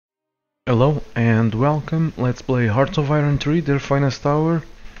Hello and welcome. Let's play Hearts of Iron 3, their finest hour,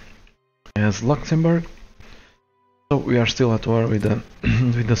 as Luxembourg. So we are still at war with the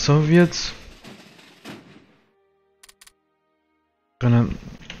with the Soviets. I'm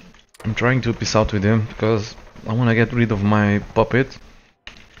trying to peace out with them because I want to get rid of my puppet.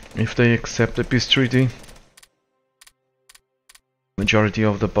 If they accept the peace treaty, majority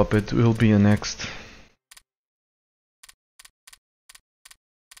of the puppet will be annexed.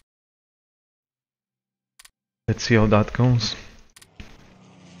 Let's see how that goes.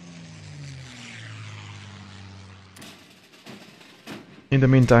 In the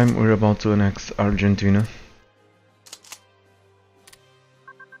meantime, we're about to annex Argentina.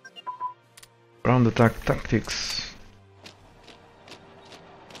 Ground attack tactics.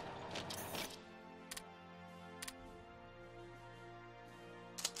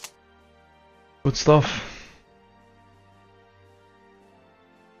 Good stuff.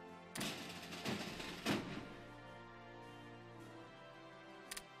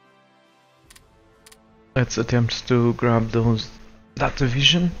 Let's attempt to grab that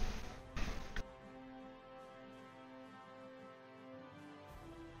division.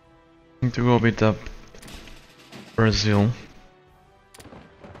 Need to go beat up Brazil.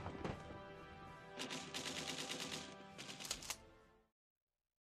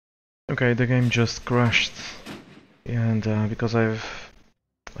 Okay, the game just crashed, and because I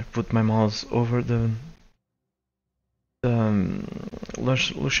put my mouse over the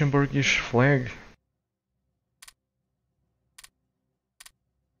Luxembourgish flag.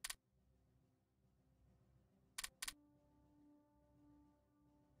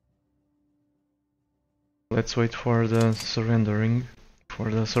 Let's wait for the surrender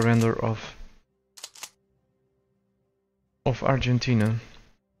of Argentina.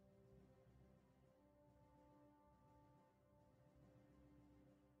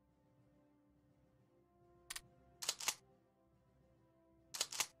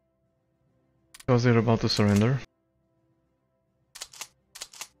 Because they're about to surrender.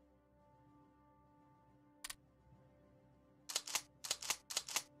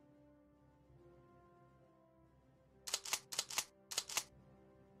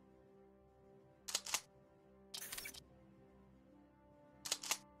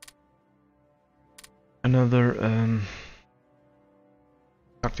 Another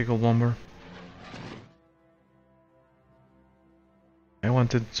tactical bomber. I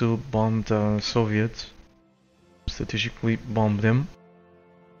wanted to bomb the Soviets, strategically bomb them.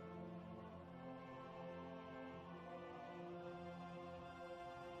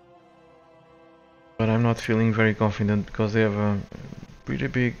 But I'm not feeling very confident because they have a pretty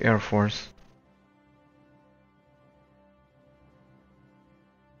big air force.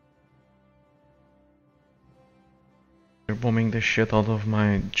 They're bombing the shit out of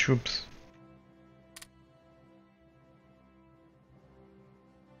my troops.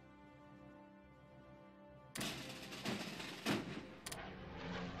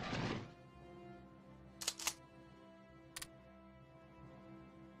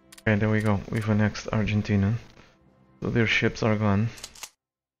 Okay, there we go. We've annexed Argentina. So their ships are gone.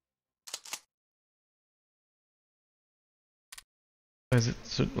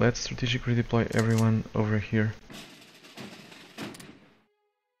 Let's strategically deploy everyone over here.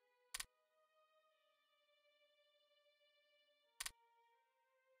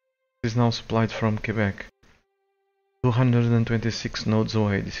 This is now supplied from Quebec. 226 nodes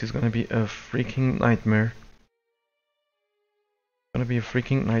away. This is gonna be a freaking nightmare. Gonna be a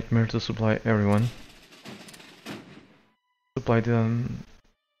freaking nightmare to supply everyone. Supply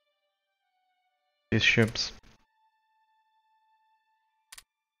these ships.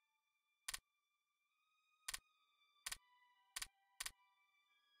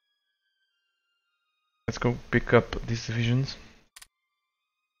 Let's go pick up these divisions.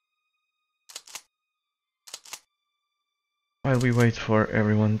 While we wait for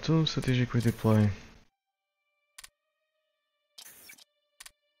everyone to strategically deploy.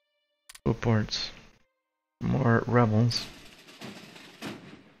 2 ports. More rebels.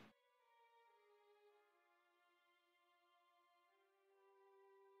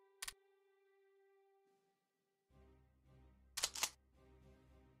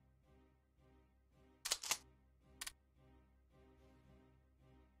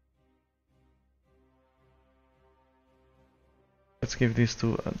 Let's give this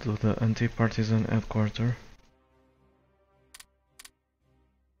to the anti-partisan headquarters.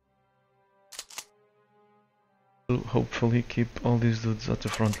 To hopefully keep all these dudes at the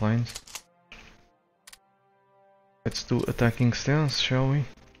front lines. Let's do attacking stance, shall we?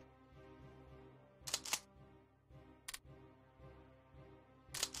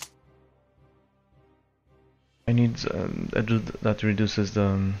 needs that reduces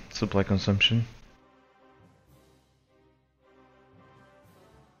the supply consumption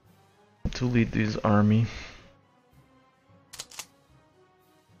to lead this army.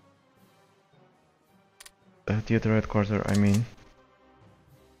 Theater headquarters, I mean.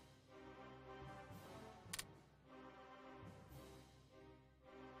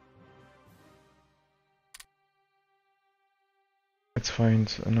 Let's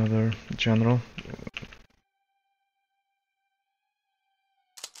find another general.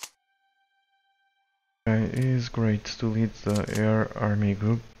 Guy is great to lead the air army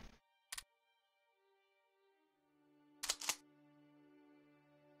group.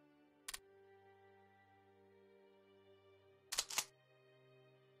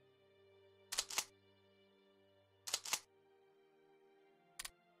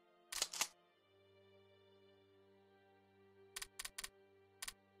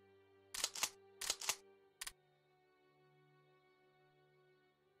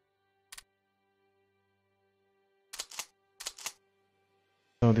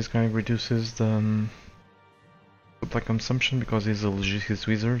 So this guy reduces the supply consumption because he's a logistics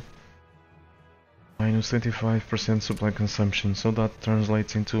wizard. Minus 25% supply consumption, so that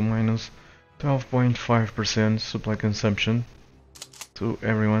translates into minus 12.5% supply consumption to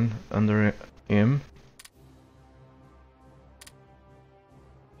everyone under him.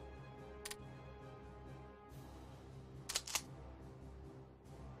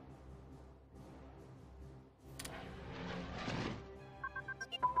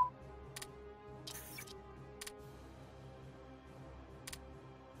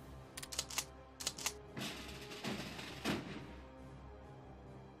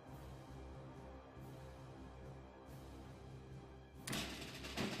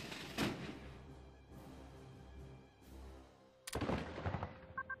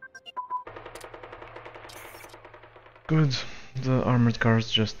 Good, the armored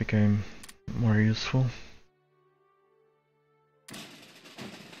cars just became more useful.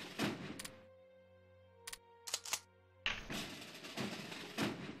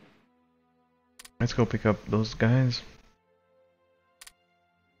 Let's go pick up those guys.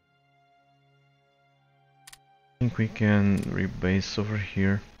 I think we can rebase over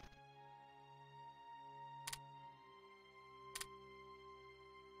here.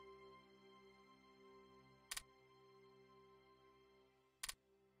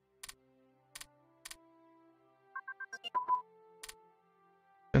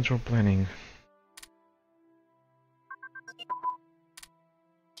 Central planning.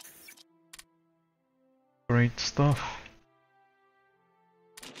 Great stuff.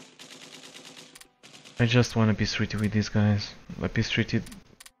 I just want a peace treaty with these guys. A peace treaty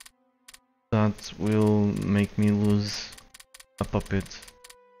that will make me lose a puppet.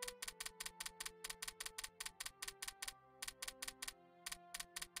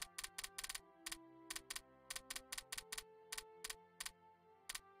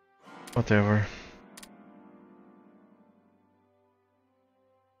 Whatever.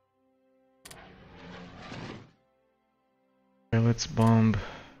 Okay, let's bomb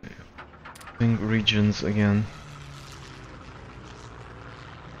regions again.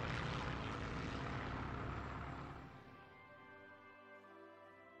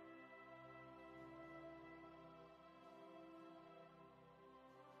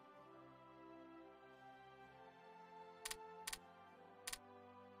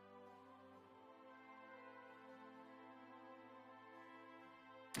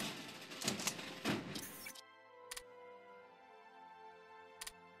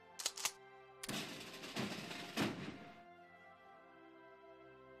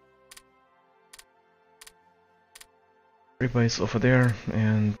 Everybody's over there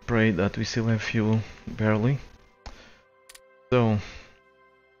and pray that we still have fuel, barely. So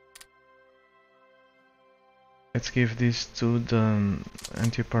let's give this to the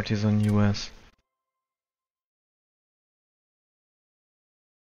anti-partisan US.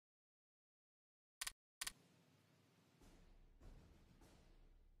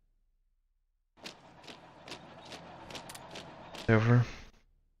 Whatever.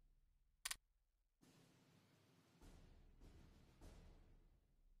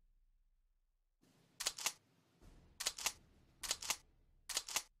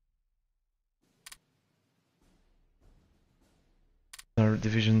 Our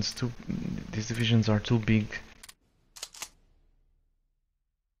divisions these divisions are too big.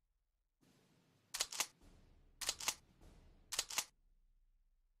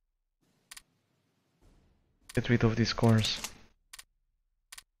 Get rid of these corps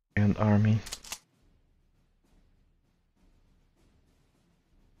and army.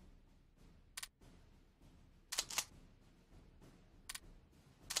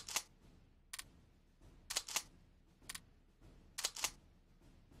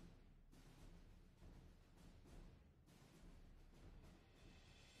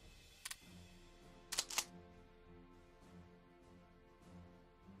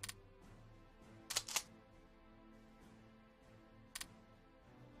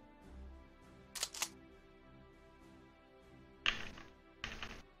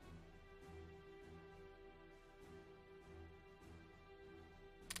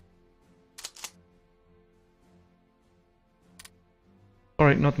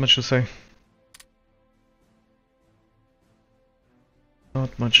 Sorry, not much to say.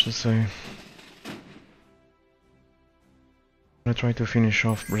 Not much to say. I try to finish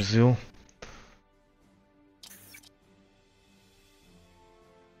off Brazil.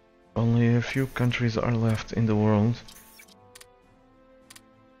 Only a few countries are left in the world.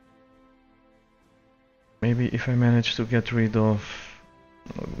 Maybe if I manage to get rid of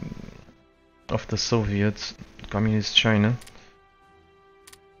the Soviets, Communist China,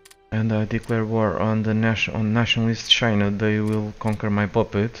 and I declare war on the nationalist China, they will conquer my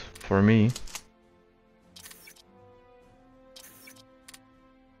puppet for me.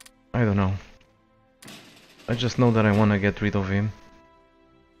 I don't know. I just know that I wanna get rid of him.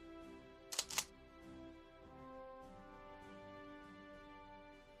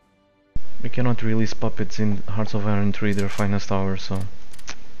 We cannot release puppets in Hearts of Iron 3, their finest hour, so...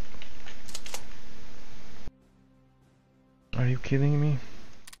 Are you kidding me?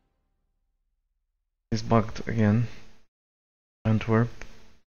 It's bugged again. Antwerp.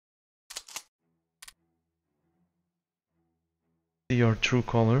 See your true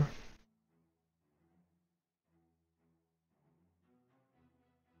color.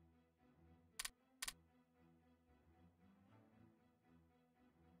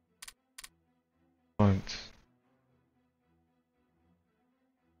 Bugged.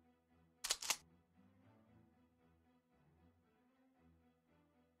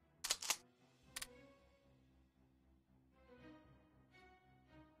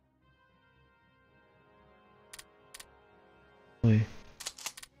 Really?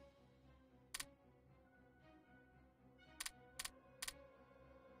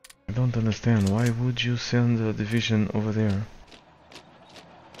 I don't understand. Why would you send a division over there?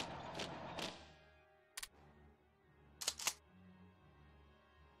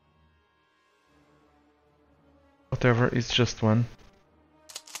 Whatever, it's just one.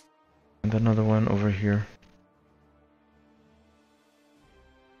 And another one over here.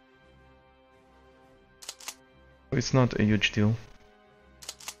 It's not a huge deal.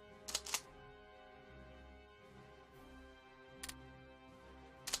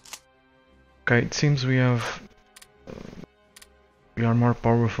 Okay, it seems we are more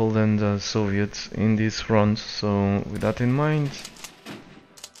powerful than the Soviets in this front, so with that in mind,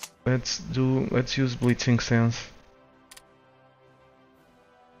 let's use Blitzing Stance.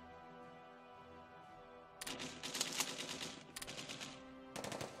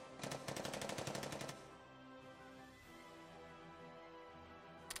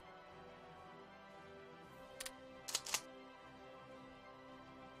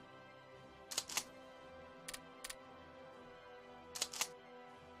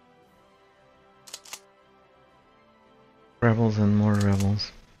 Rebels and more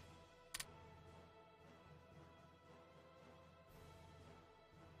rebels.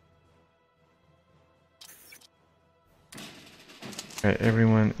 Okay,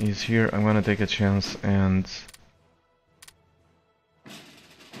 everyone is here. I'm gonna take a chance and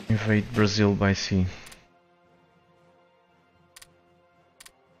invade Brazil by sea.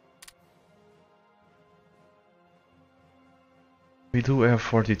 We do have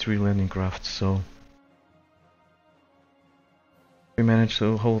 43 landing crafts, so we managed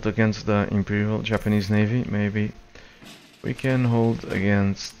to hold against the Imperial Japanese Navy. Maybe we can hold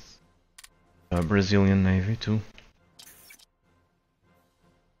against the Brazilian Navy too.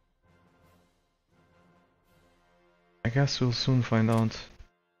 I guess we'll soon find out.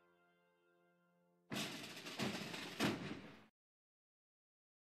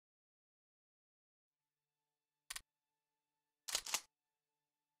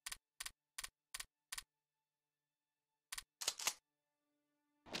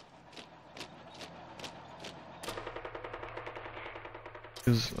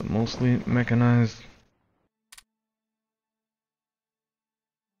 Is mostly mechanized.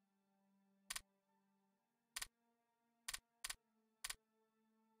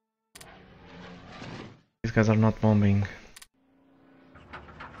 These guys are not bombing.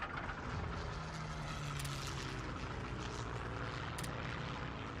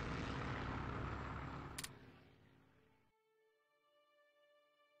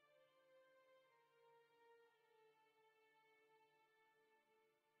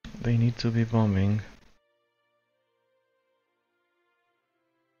 They need to be bombing.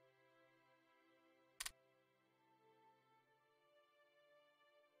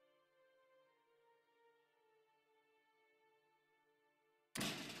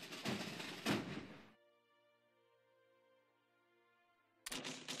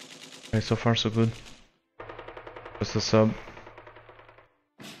 Okay, so far so good. Just a sub.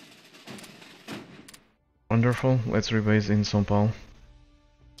 Wonderful, let's rebase in São Paulo.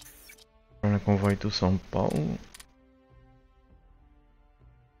 a convoy to São Paulo.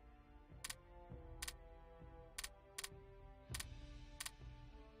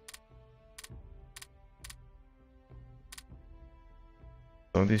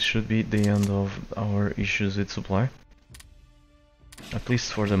 So this should be the end of our issues with supply. At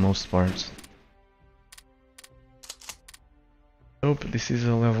least for the most part. Nope, this is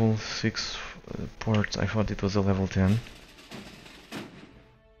a level 6 port. I thought it was a level 10.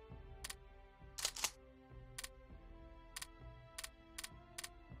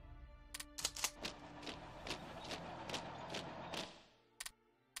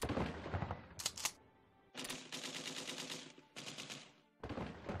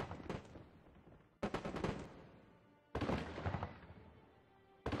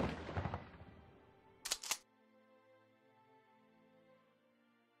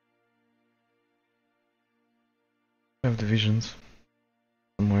 I have divisions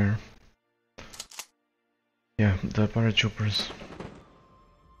somewhere. Yeah, the paratroopers.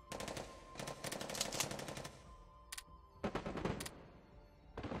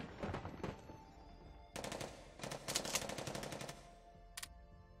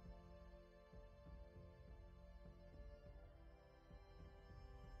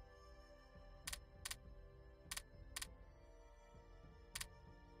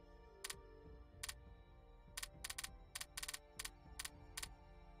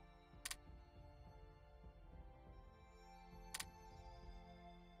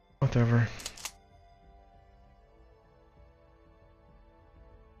 Whatever.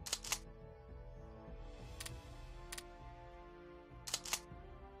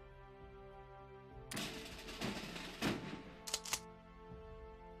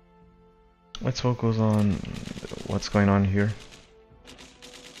 Let's focus on what's going on here.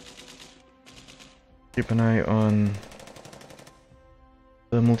 Keep an eye on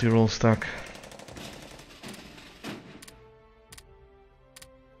the multi-role stack.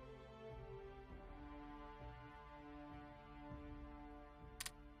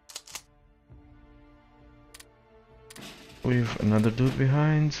 Leave another dude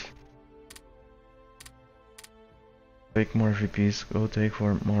behind. Take more VPs. Go take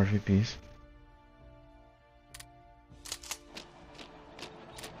for more VPs.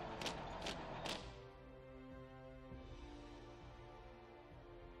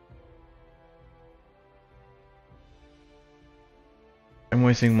 I'm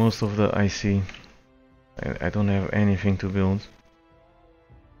wasting most of the IC. I don't have anything to build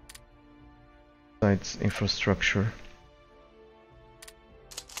besides infrastructure.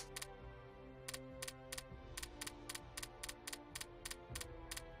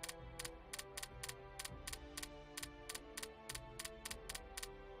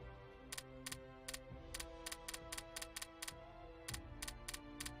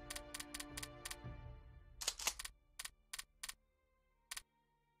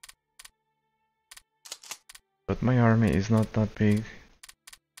 But my army is not that big.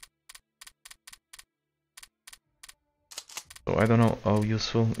 So I don't know how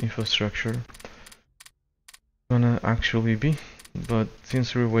useful infrastructure gonna actually be. But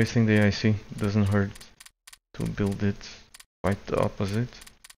since we're wasting the IC, doesn't hurt to build it. Quite the opposite.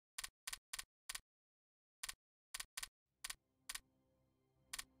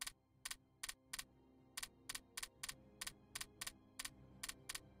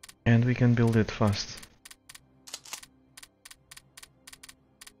 And we can build it fast.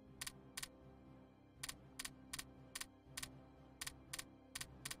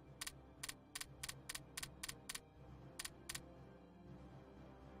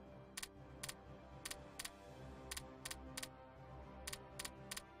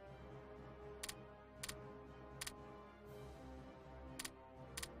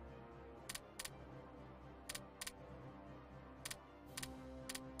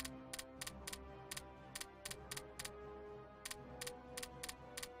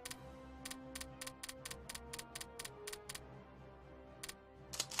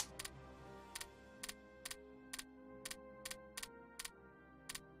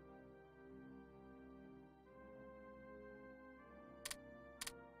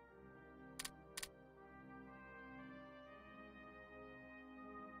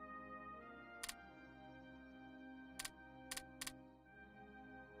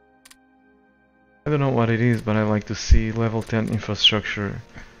 I don't know what it is, but I like to see level 10 infrastructure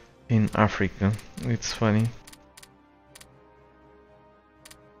in Africa. It's funny.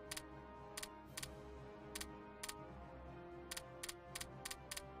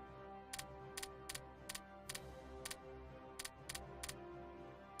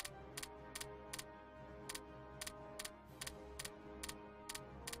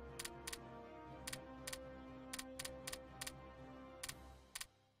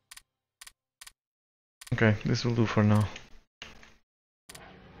 Okay, this will do for now.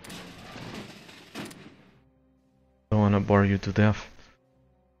 Don't wanna bore you to death.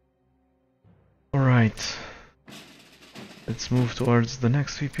 Alright. Let's move towards the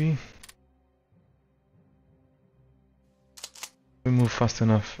next VP. We move fast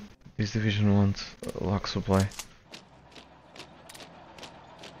enough. This division won't lack supply.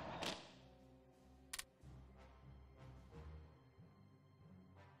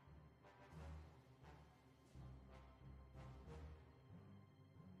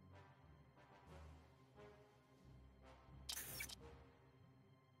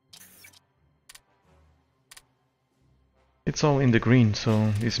 It's all in the green,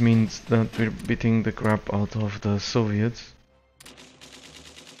 so this means that we're beating the crap out of the Soviets.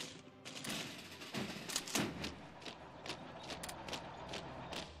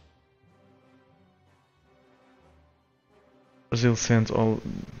 Brazil sent all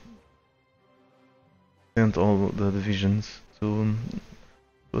the divisions to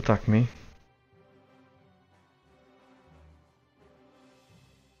attack me.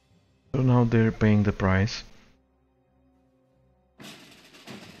 So now they're paying the price.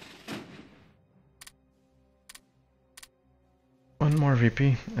 One more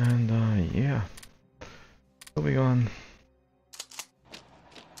VP and yeah, we'll be on.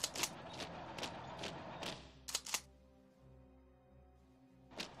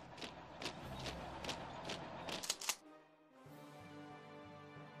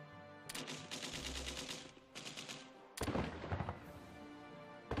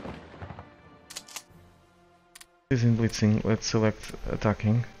 This isn't blitzing, let's select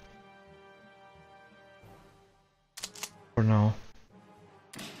attacking. For now.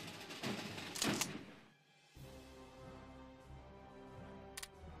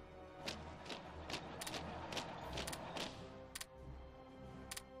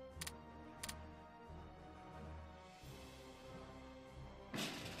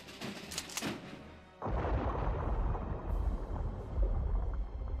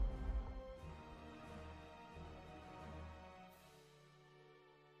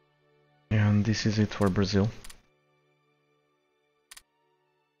 And this is it for Brazil.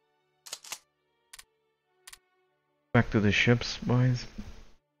 Back to the ships, boys.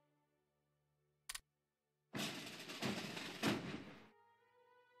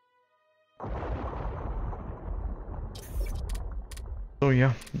 So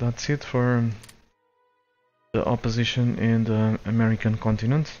yeah, that's it for the opposition in the American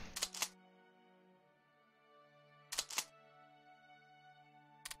continent.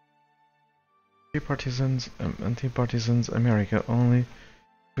 Anti-partisans America, only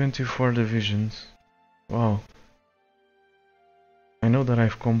 24 divisions. Wow. I know that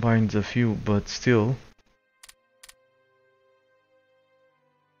I've combined a few, but still.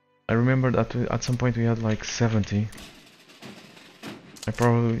 I remember that at some point we had like 70. I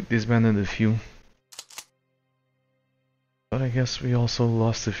probably disbanded a few. But I guess we also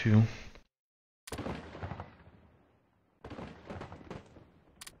lost a few.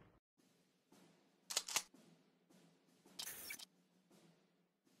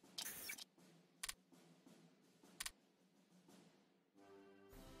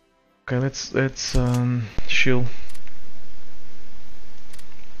 Okay, let's chill.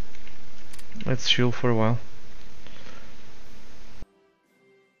 Let's chill for a while.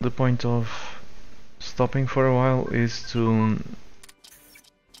 The point of stopping for a while is to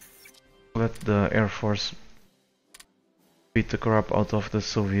let the Air Force beat the crap out of the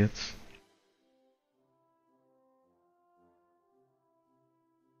Soviets.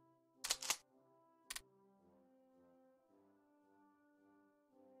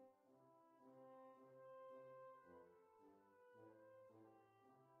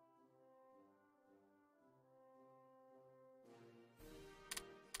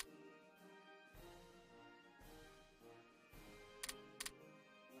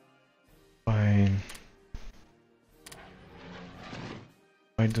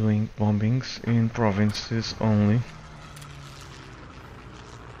 By doing bombings in provinces only.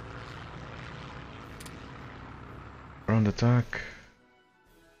 Ground attack.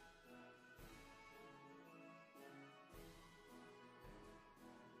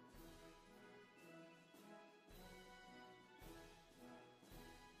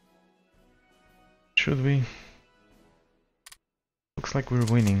 Should we? Looks like we're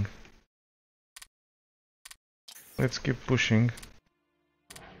winning. Let's keep pushing.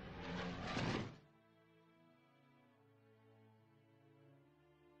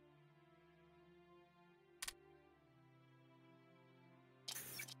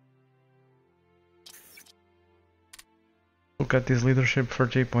 Look at this leadership,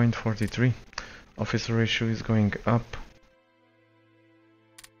 30.43. officer ratio is going up.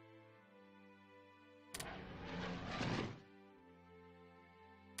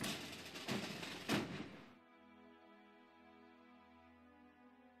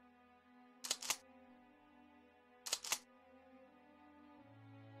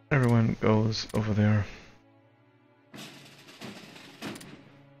 Everyone goes over there.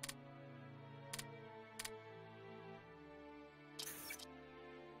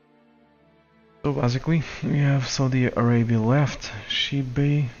 So basically, we have Saudi Arabia left,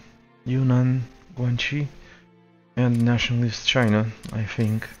 Xibei, Yunnan, Guangxi, and nationalist China, I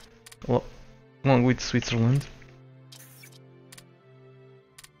think, along with Switzerland,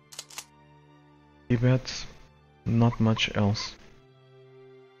 Tibet, not much else.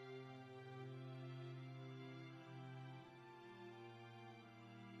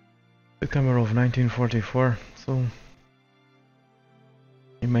 September of 1944, so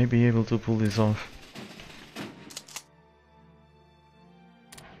you may be able to pull this off.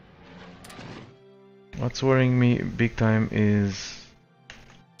 What's worrying me big time is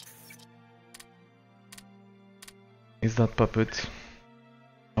that puppet.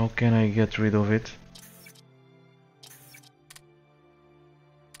 How can I get rid of it?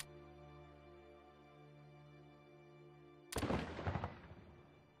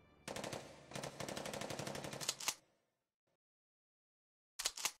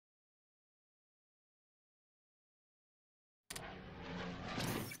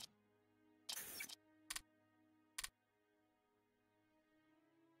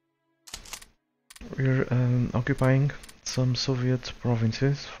 We're occupying some Soviet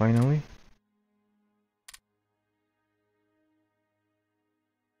provinces, finally.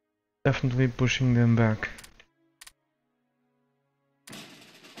 Definitely pushing them back.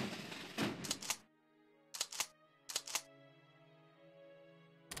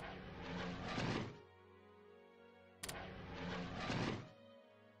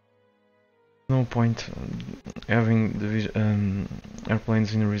 No point having the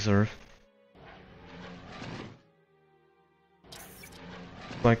airplanes in reserve.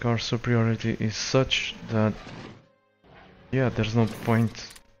 Like our superiority is such that, yeah, there's no point.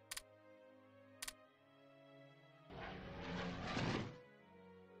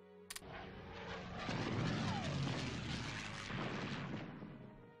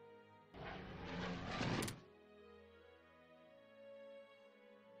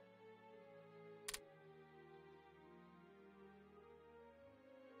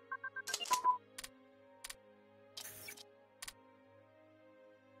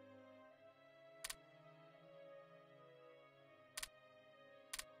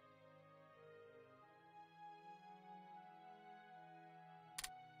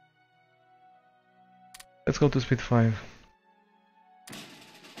 Let's go to speed 5.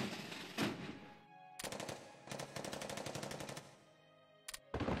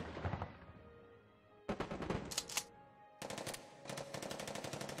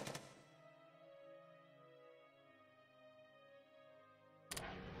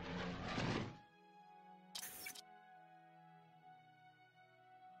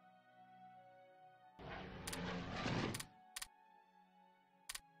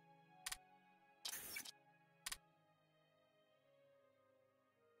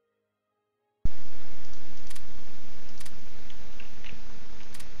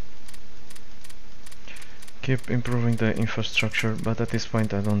 Keep improving the infrastructure, but at this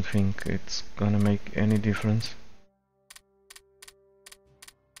point I don't think it's gonna make any difference.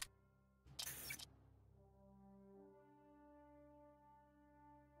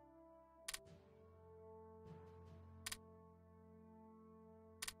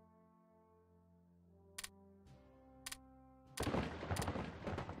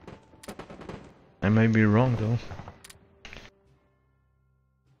 I may be wrong though.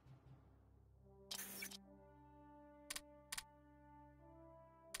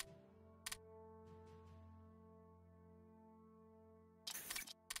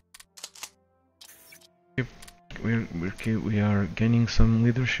 We are gaining some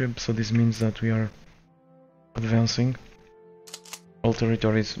leadership, so this means that we are advancing. All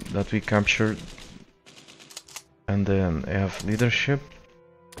territories that we captured and then have leadership,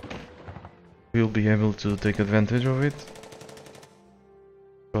 we'll be able to take advantage of it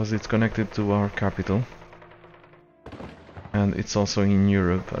because it's connected to our capital and it's also in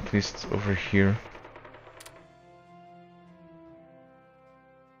Europe, at least over here.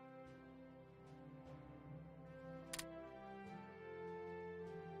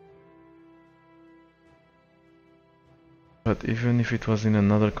 But even if it was in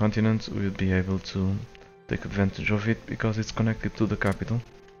another continent, we would be able to take advantage of it because it's connected to the capital.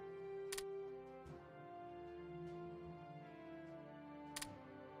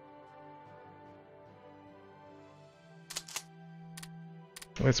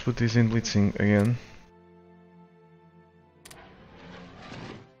 Let's put this in blitzing again.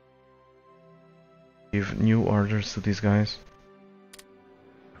 Give new orders to these guys.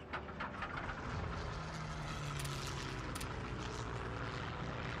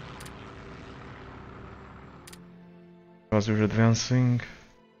 Because we're advancing.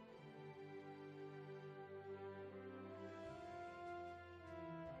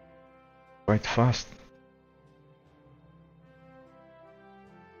 Quite fast.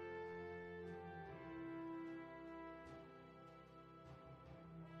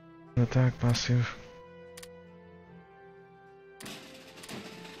 Attack passive.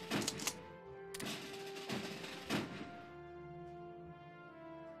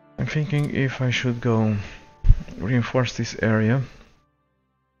 I'm thinking if I should go reinforce this area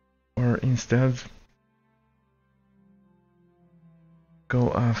or instead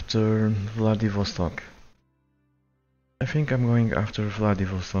go after Vladivostok. I think I'm going after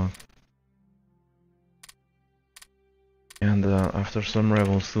Vladivostok. And after some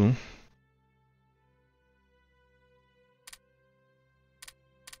rebels too.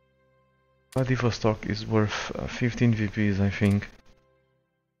 Vladivostok is worth 15 VPs, I think.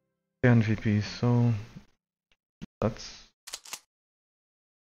 10 VPs, so that's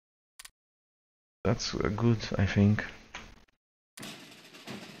good, I think.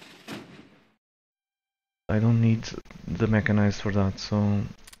 I don't need the mechanized for that, so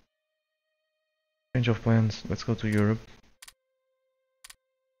change of plans. Let's go to Europe.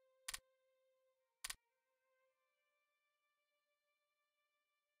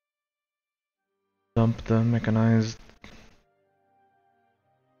 Dump the mechanized.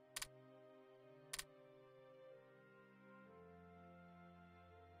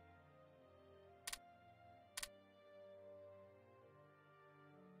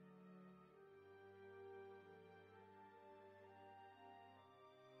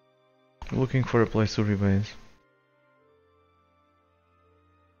 Looking for a place to rebase.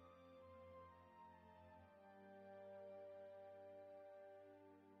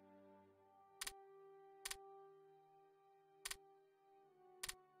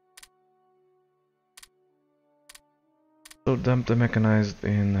 So dump the mechanized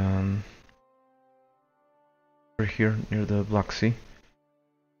in over here near the Black Sea.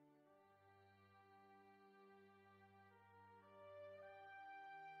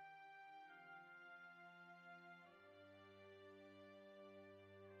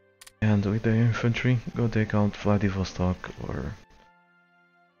 And with the infantry, go take out Vladivostok, or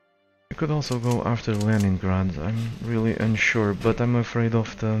you could also go after Leningrad. I'm really unsure, but I'm afraid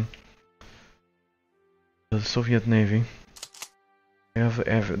of the Soviet Navy. They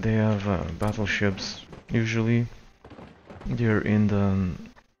have battleships. Usually, they're in the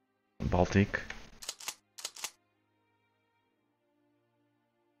Baltic.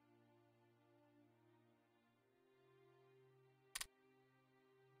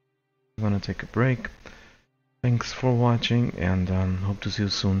 I'm gonna take a break. Thanks for watching, and hope to see you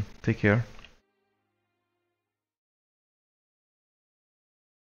soon. Take care.